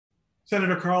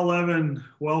Senator Carl Levin,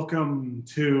 welcome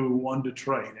to One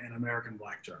Detroit, an American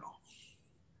Black Journal.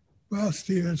 Well,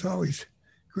 Stephen, it's always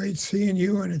great seeing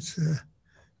you, and it's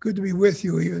good to be with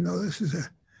you, even though this is a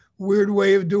weird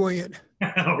way of doing it.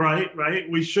 Right.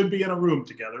 We should be in a room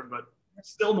together, but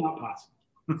still not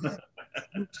possible.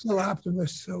 I'm still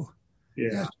optimist, so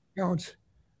yeah, that counts.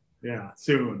 Yeah,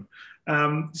 soon.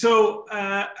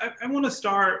 I want to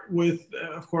start with,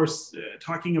 of course,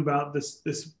 talking about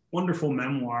this wonderful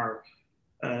memoir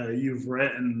you've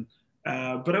written,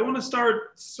 but I want to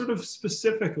start sort of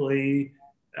specifically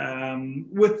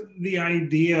with the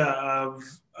idea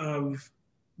of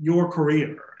your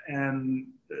career and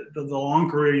the long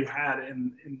career you had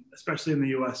especially in the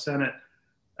U.S. Senate,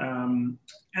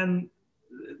 and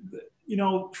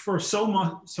for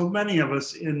so many of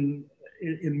us in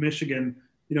Michigan,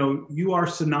 you are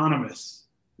synonymous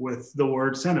with the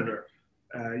word senator.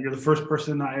 You're the first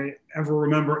person I ever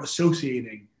remember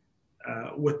associating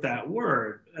with that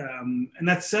word, and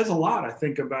that says a lot, I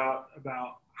think, about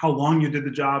how long you did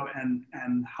the job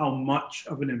and how much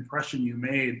of an impression you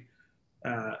made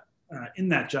in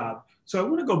that job. So I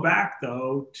want to go back,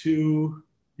 though, to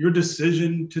your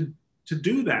decision to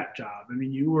do that job. I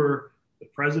mean, you were the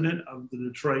president of the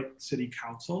Detroit City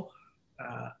Council,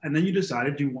 and then you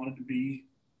decided you wanted to be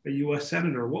a U.S.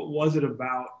 Senator. What was it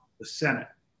about the Senate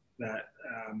that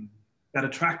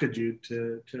attracted you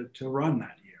to run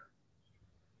that year?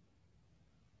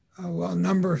 Well, a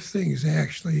number of things,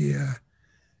 actually.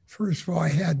 First of all, I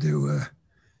had to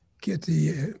get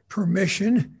the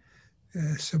permission,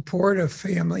 support of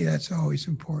family. That's always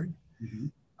important.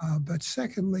 Mm-hmm. But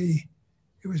secondly,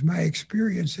 it was my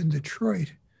experience in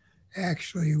Detroit,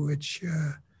 actually, which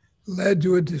led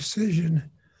to a decision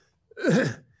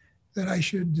that I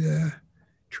should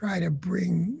try to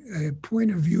bring a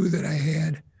point of view that I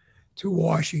had to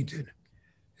Washington.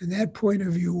 And that point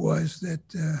of view was that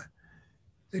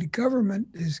the government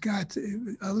has got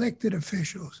to, elected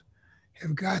officials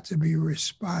have got to be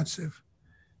responsive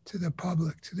to the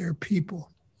public, to their people.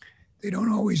 They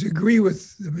don't always agree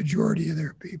with the majority of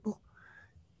their people.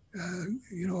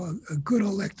 A good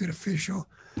elected official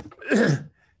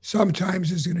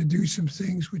sometimes is going to do some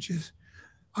things which is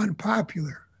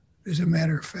unpopular, as a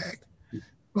matter of fact.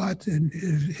 But in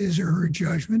his or her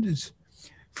judgment, it's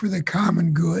for the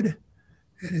common good,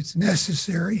 and it's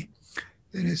necessary,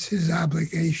 and it's his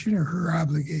obligation or her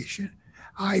obligation,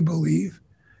 I believe,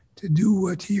 to do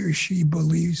what he or she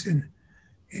believes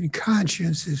in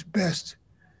conscience is best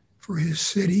for his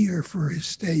city or for his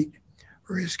state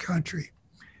or his country.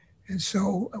 And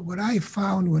so what I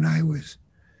found when I was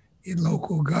in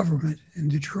local government in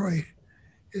Detroit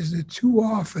is that too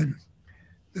often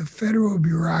the federal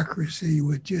bureaucracy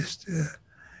would just,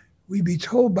 we'd be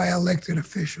told by elected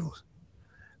officials,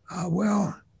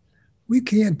 well, we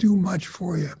can't do much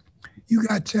for you. You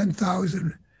got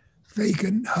 10,000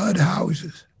 vacant HUD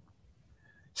houses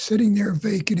sitting there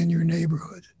vacant in your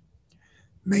neighborhood,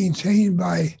 maintained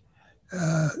by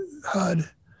HUD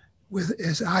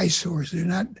as eyesores. They're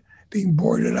not being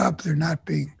boarded up. They're not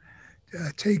being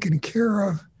taken care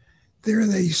of. There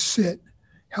they sit,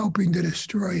 helping to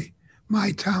destroy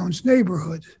my town's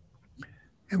neighborhoods.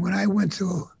 And when I went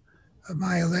to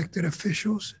my elected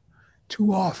officials,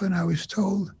 too often I was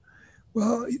told,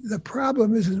 well, the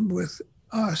problem isn't with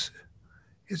us,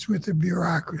 it's with the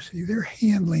bureaucracy. They're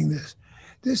handling this.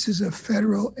 This is a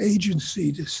federal agency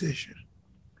decision.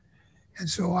 And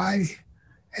so I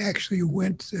actually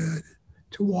went to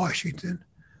Washington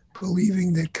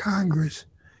believing that Congress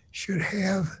should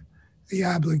have the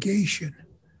obligation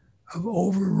of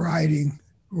overriding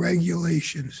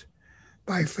regulations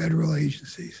by federal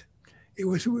agencies. It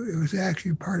was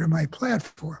actually part of my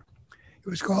platform. It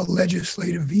was called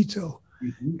legislative veto,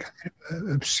 mm-hmm. Kind of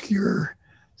an obscure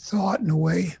thought in a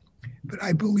way, but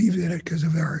I believed in it because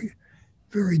of our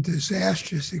very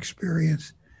disastrous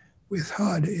experience with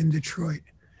HUD in Detroit.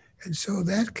 And so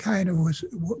that kind of was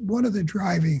one of the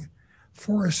driving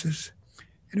forces.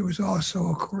 And it was also,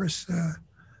 of course,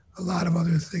 a lot of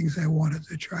other things I wanted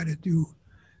to try to do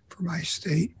for my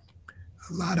state,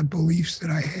 a lot of beliefs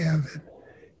that I have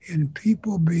in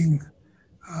people being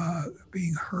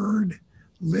heard,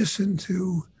 listened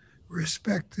to,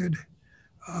 respected,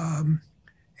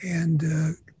 and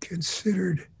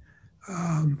considered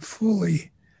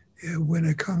fully when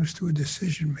it comes to a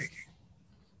decision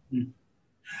making.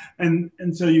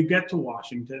 And so you get to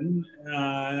Washington,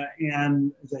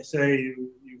 and as I say,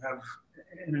 you have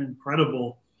an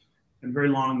incredible and very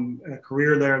long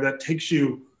career there that takes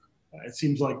you, it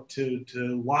seems like, to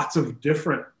lots of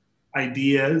different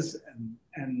ideas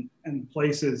and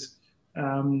places.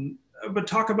 But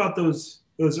talk about those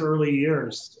early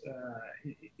years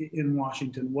in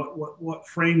Washington? What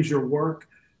frames your work,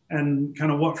 and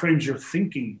kind of what frames your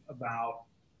thinking about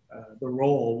the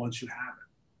role once you have it?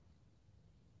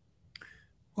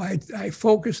 Well, I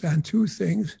focused on two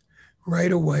things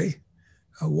right away.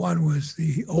 One was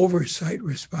the oversight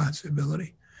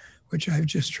responsibility, which I've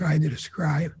just tried to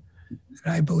describe. And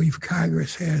I believe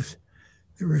Congress has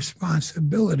the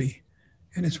responsibility,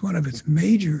 and it's one of its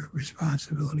major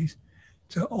responsibilities,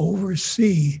 to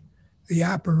oversee the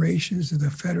operations of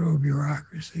the federal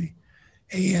bureaucracy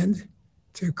and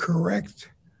to correct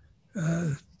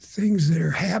things that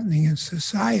are happening in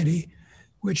society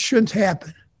which shouldn't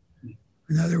happen.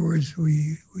 In other words,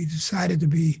 we decided to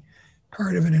be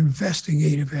part of an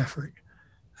investigative effort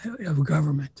of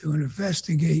government to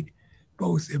investigate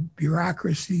both the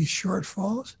bureaucracy's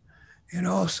shortfalls and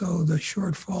also the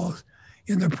shortfalls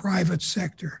in the private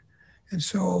sector. And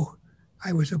so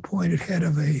I was appointed head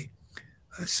of a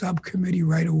subcommittee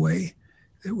right away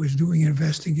that was doing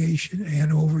investigation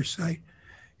and oversight,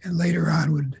 and later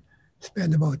on would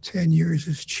spend about 10 years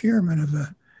as chairman of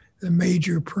the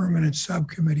major permanent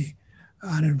subcommittee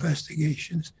on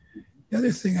investigations. The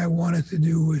other thing I wanted to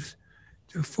do was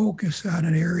to focus on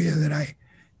an area that I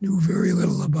knew very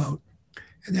little about,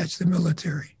 and that's the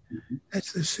military.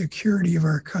 That's the security of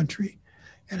our country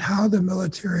and how the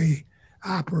military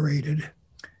operated,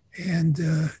 and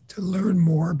to learn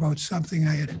more about something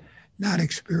I had not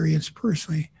experienced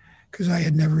personally because I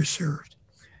had never served.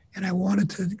 And I wanted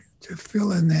to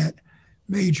fill in that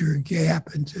major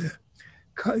gap and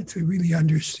to really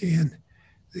understand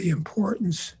the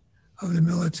importance of the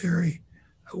military,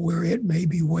 where it may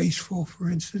be wasteful, for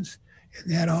instance,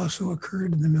 and that also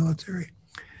occurred in the military.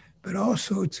 But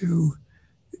also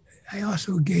I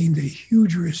also gained a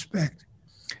huge respect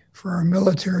for our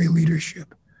military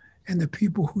leadership and the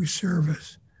people who serve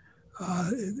us.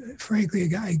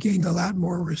 Frankly, I gained a lot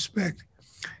more respect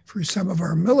for some of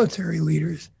our military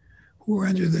leaders who were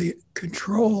under the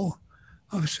control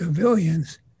of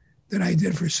civilians than I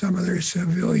did for some of their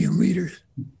civilian leaders,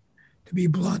 to be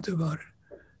blunt about it.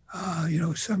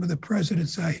 Some of the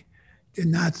presidents I did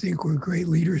not think were great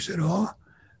leaders at all,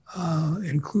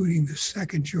 including the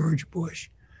second George Bush.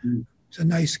 He's a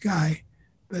nice guy,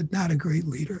 but not a great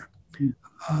leader in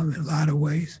a lot of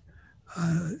ways.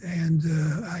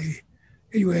 I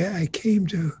came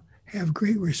to have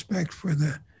great respect for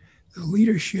the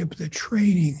leadership, the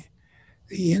training,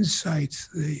 the insights,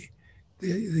 the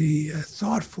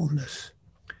thoughtfulness,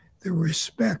 the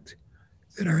respect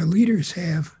that our leaders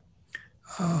have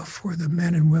for the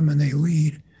men and women they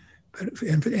lead,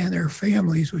 and their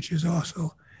families, which is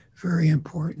also very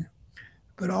important.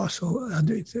 But also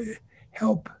to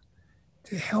help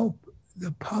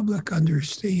the public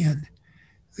understand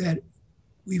that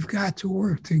we've got to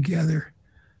work together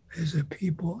as a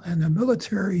people, and the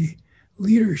military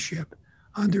leadership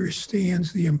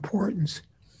understands the importance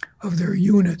of their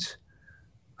units,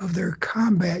 of their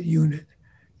combat unit,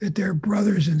 that they're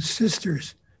brothers and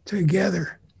sisters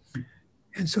together.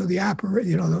 And so the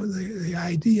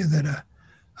idea that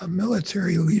a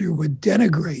military leader would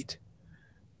denigrate,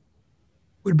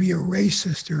 would be a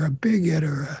racist or a bigot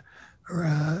or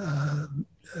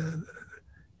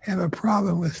have a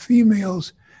problem with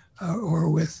females or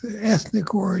with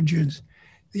ethnic origins,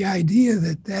 the idea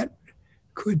that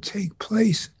could take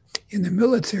place in the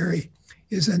military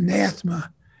is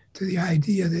anathema to the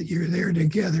idea that you're there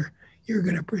together. You're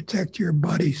going to protect your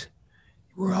buddies.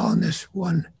 We're all in this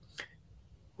one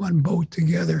boat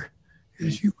together,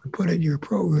 as you would put it in your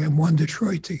program, one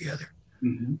Detroit together.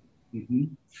 Mm-hmm. Mm-hmm.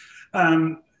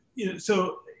 And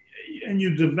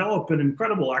you develop an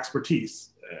incredible expertise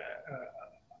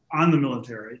on the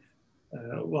military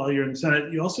while you're in the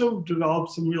Senate. You also develop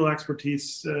some real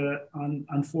expertise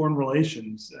on foreign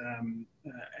relations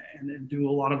and do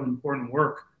a lot of important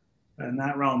work in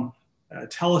that realm.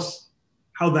 Tell us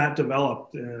how that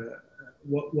developed,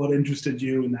 what interested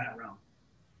you in that realm.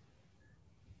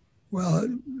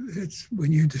 Well, it's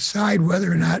when you decide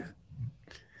whether or not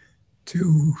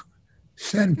to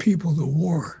send people to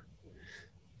war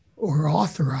or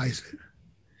authorize it,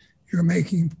 you're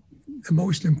making the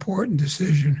most important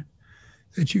decision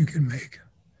that you can make.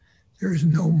 There is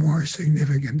no more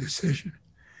significant decision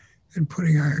than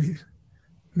putting our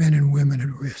men and women at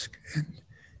risk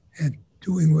and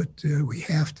doing what we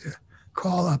have to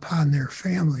call upon their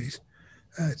families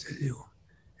to do.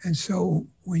 And so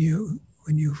when you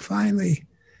finally,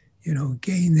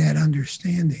 gain that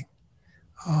understanding,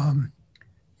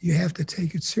 you have to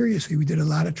take it seriously. We did a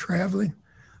lot of traveling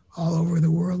all over the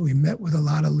world. We met with a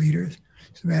lot of leaders.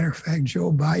 As a matter of fact,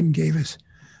 Joe Biden gave us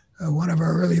one of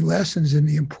our early lessons in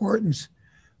the importance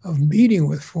of meeting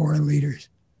with foreign leaders.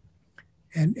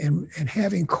 and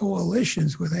having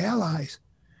coalitions with allies.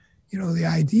 You know, the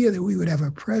idea that we would have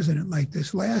a president like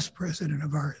this last president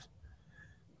of ours,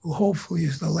 who hopefully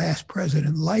is the last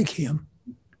president like him.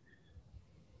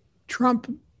 Trump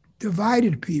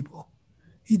divided people.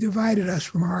 He divided us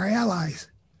from our allies.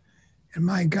 And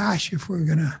my gosh, if we're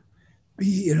going to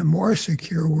be in a more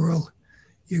secure world,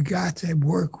 you got to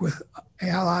work with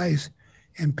allies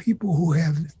and people who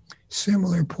have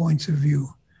similar points of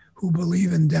view, who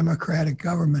believe in democratic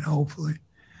government, hopefully.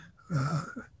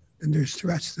 And there's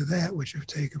threats to that which have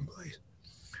taken place.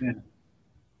 Yeah.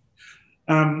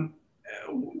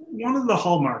 One of the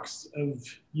hallmarks of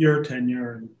your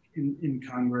tenure in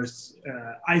Congress,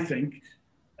 I think,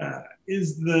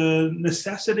 is the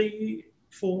necessity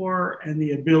for and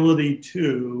the ability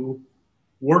to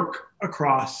work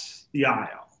across the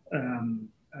aisle.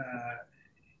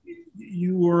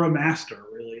 You were a master,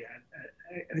 really,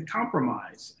 at a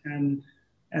compromise, and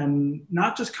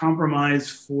not just compromise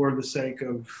for the sake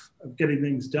of getting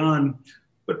things done,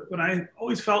 but I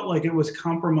always felt like it was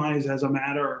compromise as a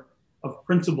matter of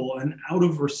principle and out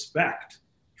of respect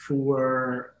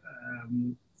for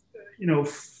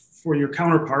for your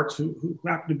counterparts who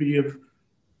happen to be of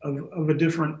a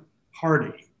different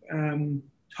party.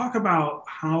 Talk about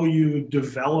how you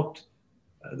developed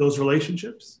those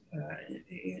relationships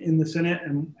in the Senate,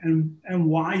 and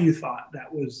why you thought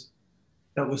that was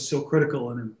so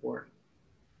critical and important.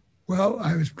 Well,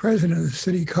 I was president of the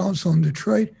city council in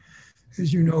Detroit.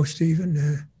 As you know,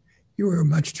 Stephen, you were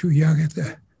much too young at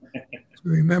to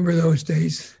remember those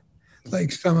days,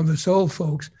 like some of us old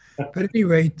folks. But at any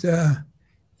rate,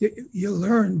 you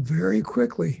learn very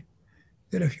quickly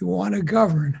that if you want to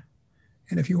govern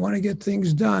and if you want to get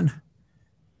things done,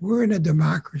 we're in a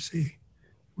democracy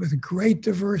with great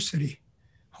diversity.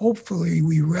 Hopefully,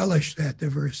 we relish that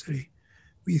diversity.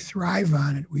 We thrive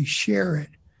on it. We share it.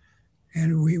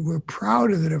 And we're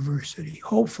proud of the diversity,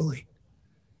 hopefully.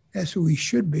 That's what we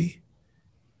should be.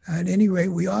 At any rate,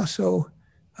 we also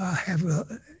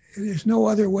there's no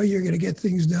other way you're going to get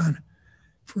things done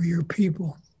for your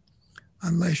people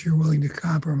unless you're willing to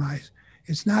compromise.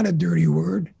 It's not a dirty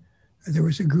word. There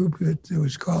was a group that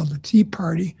was called the Tea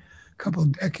Party a couple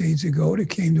of decades ago that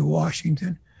came to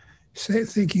Washington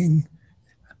thinking,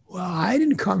 well, I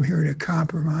didn't come here to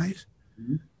compromise.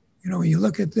 Mm-hmm. You know, when you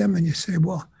look at them and you say,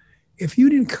 well, if you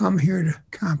didn't come here to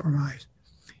compromise,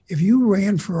 if you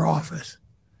ran for office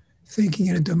thinking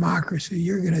in a democracy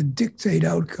you're going to dictate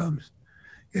outcomes,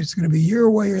 it's going to be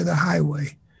your way or the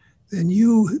highway, then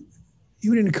you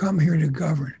didn't come here to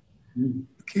govern. Mm-hmm.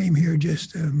 You came here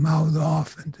just to mouth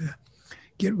off and to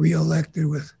get reelected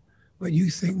with what you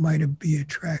think might be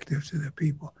attractive to the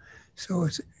people. So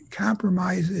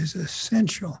compromise is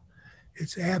essential.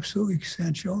 It's absolutely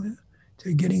essential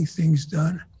to getting things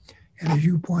done. And as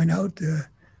you point out,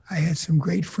 I had some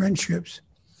great friendships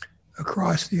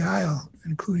across the aisle,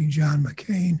 including John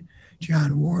McCain,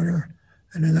 John Warner,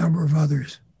 and a number of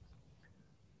others.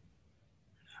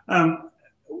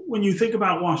 When you think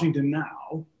about Washington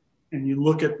now, and you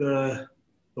look at the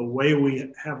way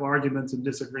we have arguments and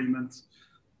disagreements,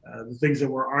 the things that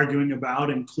we're arguing about,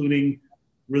 including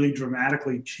really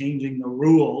dramatically changing the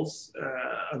rules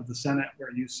of the Senate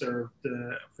where you served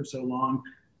for so long,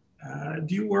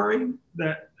 do you worry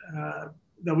that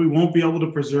we won't be able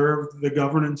to preserve the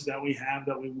governance that we have,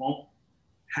 that we won't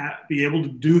be able to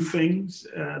do things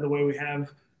the way we have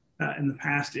in the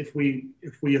past if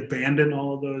we abandon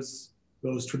all of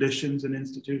those traditions and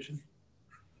institutions?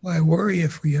 Well, I worry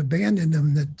if we abandon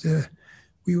them that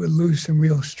we would lose some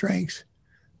real strengths,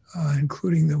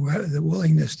 including the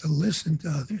willingness to listen to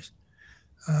others.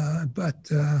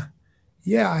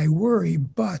 Yeah, I worry,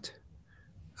 but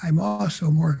I'm also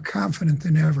more confident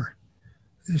than ever.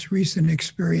 This recent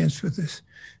experience with this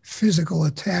physical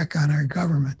attack on our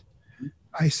government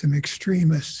by some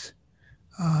extremists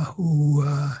who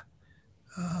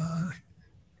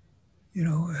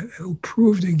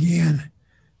proved again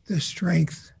the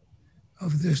strength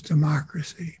of this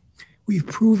democracy. We've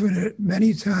proven it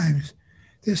many times.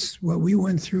 What we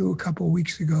went through a couple of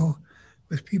weeks ago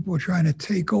with people trying to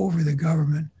take over the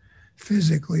government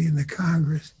physically in the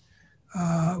Congress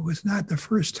was not the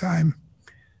first time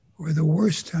or the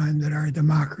worst time that our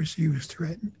democracy was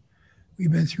threatened.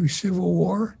 We've been through civil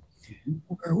war,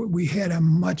 where we had a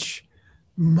much,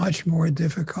 much more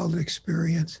difficult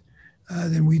experience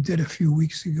than we did a few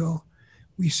weeks ago.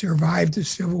 We survived the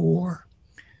Civil War.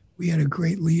 We had a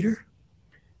great leader.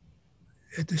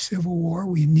 At the Civil War,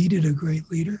 we needed a great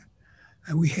leader.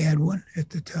 We had one at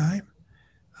the time.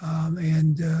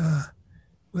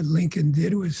 What Lincoln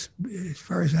did was, as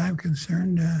far as I'm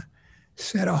concerned,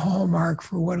 set a hallmark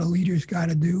for what a leader's got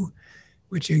to do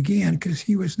which again, because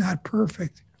he was not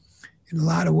perfect, in a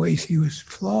lot of ways he was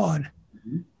flawed,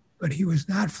 but he was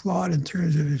not flawed in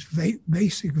terms of his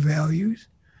basic values.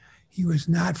 He was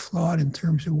not flawed in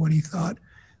terms of what he thought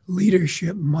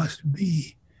leadership must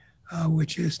be,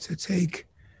 which is to take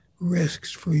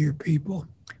risks for your people,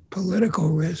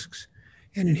 political risks,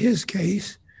 and in his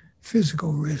case,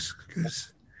 physical risks,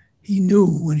 because he knew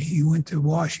when he went to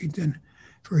Washington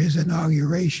for his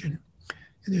inauguration,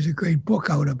 and there's a great book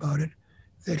out about it,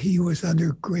 that he was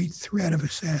under great threat of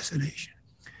assassination.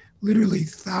 Literally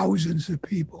thousands of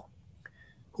people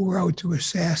who were out to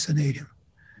assassinate him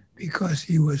because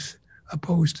he was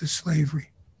opposed to slavery.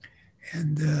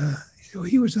 And so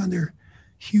he was under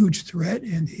huge threat,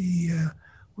 and he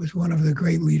was one of the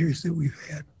great leaders that we've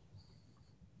had.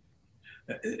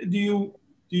 Did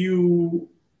you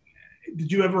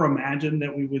ever imagine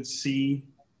that we would see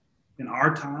in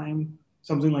our time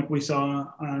something like we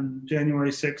saw on January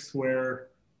 6th, where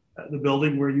the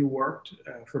building where you worked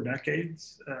for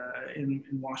decades in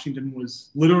Washington was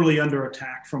literally under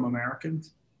attack from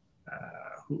Americans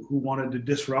who wanted to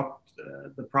disrupt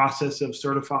the process of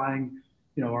certifying,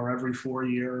 our every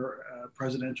 4-year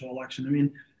presidential election? I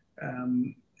mean,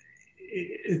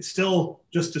 it's still,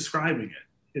 just describing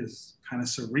it is kind of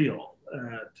surreal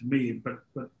to me. But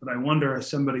I wonder, as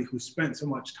somebody who spent so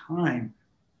much time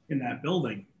in that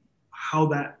building, how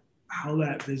that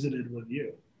visited with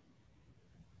you.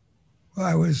 Well,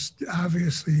 I was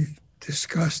obviously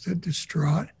disgusted,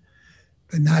 distraught,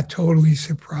 but not totally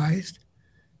surprised.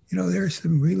 There's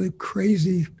some really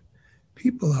crazy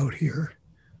people out here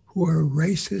who are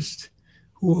racist,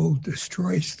 who will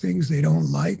destroy things they don't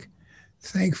like.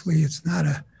 Thankfully, it's not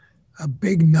a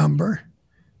big number,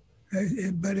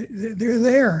 but they're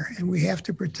there, and we have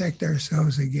to protect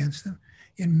ourselves against them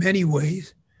in many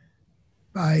ways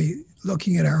by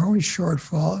looking at our own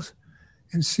shortfalls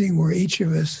and seeing where each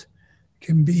of us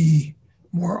can be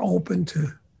more open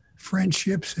to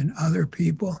friendships and other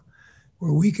people,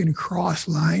 where we can cross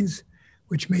lines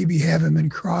which maybe haven't been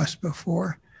crossed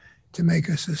before, to make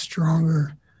us a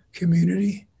stronger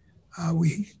community.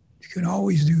 We can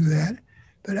always do that.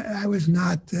 But I wasn't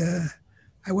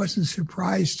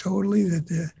surprised totally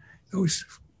that those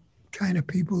kind of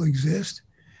people exist.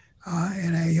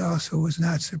 And I also was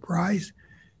not surprised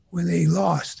when they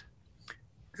lost,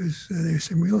 because there's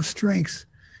some real strengths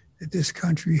that this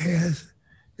country has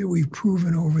that we've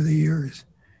proven over the years.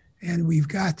 And we've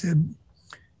got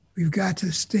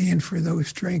to stand for those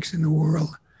strengths in the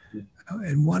world.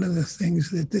 And one of the things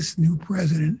that this new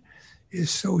president is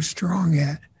so strong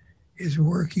at is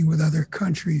working with other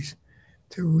countries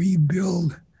to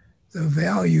rebuild the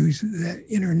values that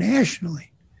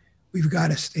internationally we've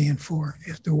got to stand for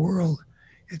if the world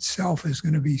itself is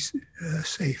going to be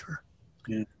safer.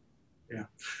 Yeah.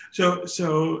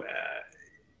 So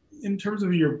in terms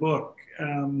of your book,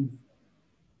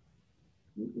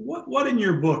 what in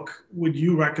your book would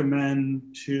you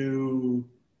recommend to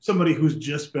somebody who's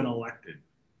just been elected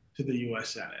to the U.S.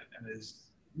 Senate and is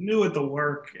new at the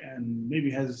work and maybe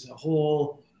has a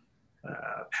whole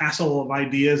passel of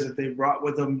ideas that they brought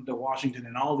with them to Washington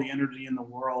and all the energy in the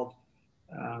world?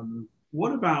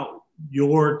 What about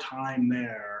your time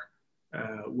there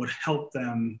would help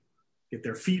them get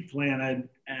their feet planted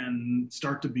and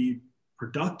start to be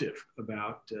productive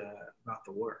about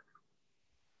the work?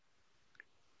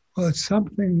 Well, it's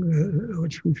something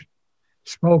which we've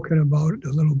spoken about a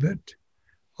little bit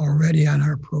already on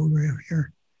our program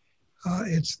here.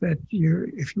 It's that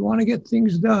if you want to get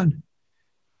things done,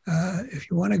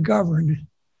 if you want to govern,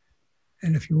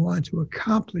 and if you want to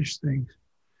accomplish things,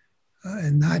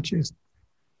 and not just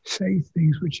say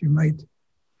things which you might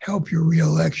help your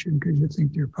reelection because you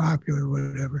think they're popular or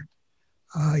whatever,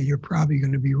 you're probably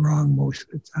going to be wrong most of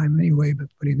the time anyway, but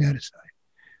putting that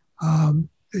aside,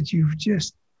 that you've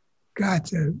just got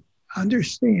to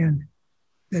understand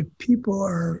that people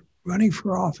are running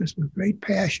for office with great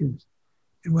passions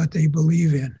in what they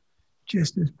believe in,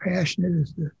 just as passionate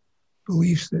as the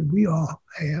beliefs that we all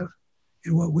have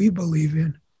and what we believe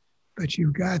in. But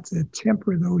you've got to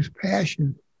temper those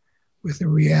passions with the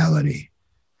reality.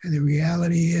 And the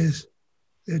reality is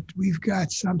that we've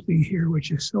got something here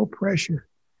which is so precious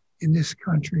in this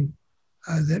country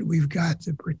that we've got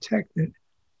to protect it.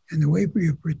 And the way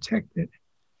you protect it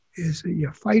is that you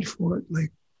fight for it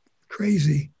like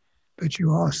crazy, but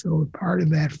you also, part of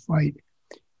that fight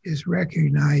is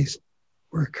recognize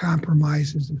where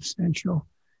compromise is essential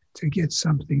to get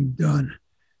something done.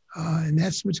 And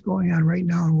that's what's going on right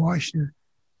now in Washington.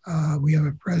 We have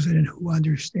a president who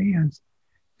understands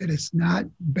that it's not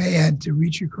bad to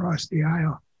reach across the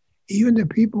aisle, even to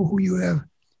people who you have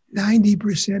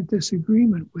 90%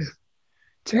 disagreement with.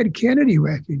 Ted Kennedy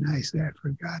recognized that, for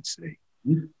God's sake.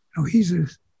 You know, he's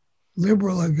as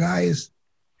liberal a guy as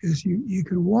you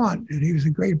could want, and he was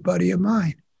a great buddy of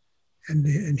mine.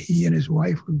 And he and his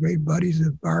wife were great buddies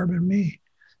of Barb and me,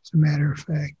 as a matter of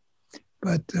fact.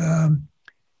 But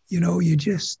you know, you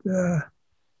just have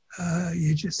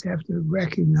to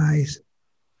recognize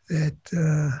that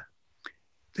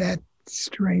that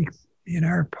strength in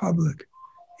our public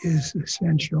is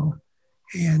essential,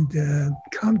 and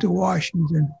come to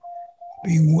Washington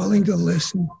being willing to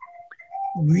listen,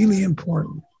 really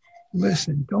important.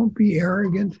 Listen, don't be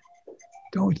arrogant.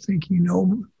 Don't think you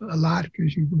know a lot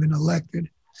because you've been elected.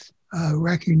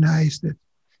 Recognize that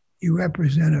you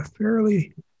represent a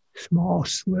fairly small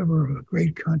sliver of a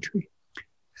great country,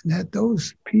 and that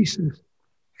those pieces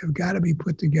have got to be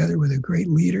put together with a great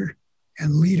leader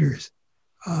and leaders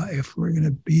if we're going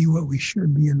to be what we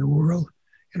should be in the world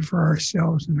and for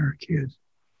ourselves and our kids.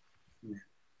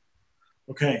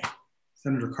 Okay,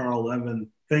 Senator Carl Levin,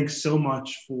 thanks so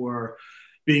much for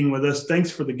being with us. Thanks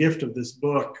for the gift of this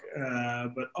book,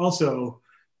 but also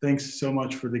thanks so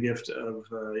much for the gift of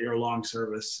your long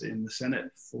service in the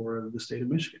Senate for the state of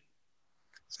Michigan.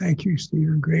 Thank you,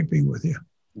 Stephen. Great being with you.